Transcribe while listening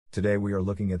Today we are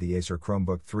looking at the Acer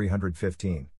Chromebook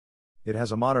 315. It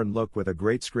has a modern look with a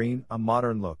great screen, a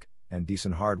modern look, and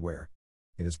decent hardware.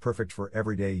 It is perfect for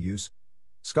everyday use,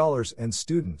 scholars and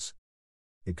students.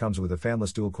 It comes with a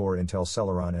fanless dual-core Intel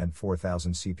Celeron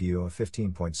N4000 CPU, a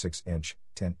 15.6-inch,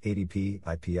 1080p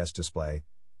IPS display,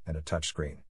 and a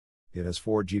touchscreen. It has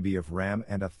 4 GB of RAM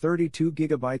and a 32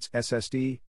 GB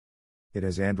SSD. It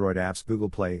has Android apps, Google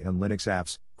Play and Linux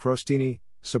apps, Crostini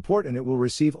support, and it will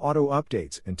receive auto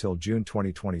updates until June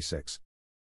 2026.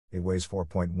 It weighs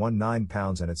 4.19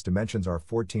 pounds and its dimensions are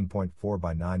 14.4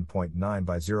 by 9.9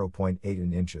 by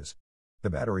 0.8 inches. The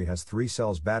battery has 3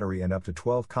 cells battery and up to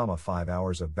 12,5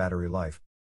 hours of battery life.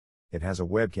 It has a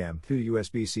webcam, 2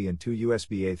 USB-C and 2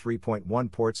 USB-A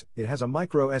 3.1 ports. It has a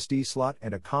micro SD slot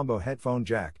and a combo headphone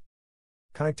jack.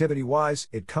 Connectivity-wise,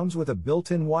 it comes with a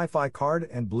built-in Wi-Fi card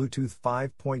and Bluetooth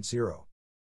 5.0.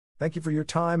 Thank you for your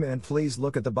time, and please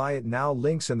look at the Buy It Now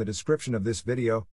links in the description of this video.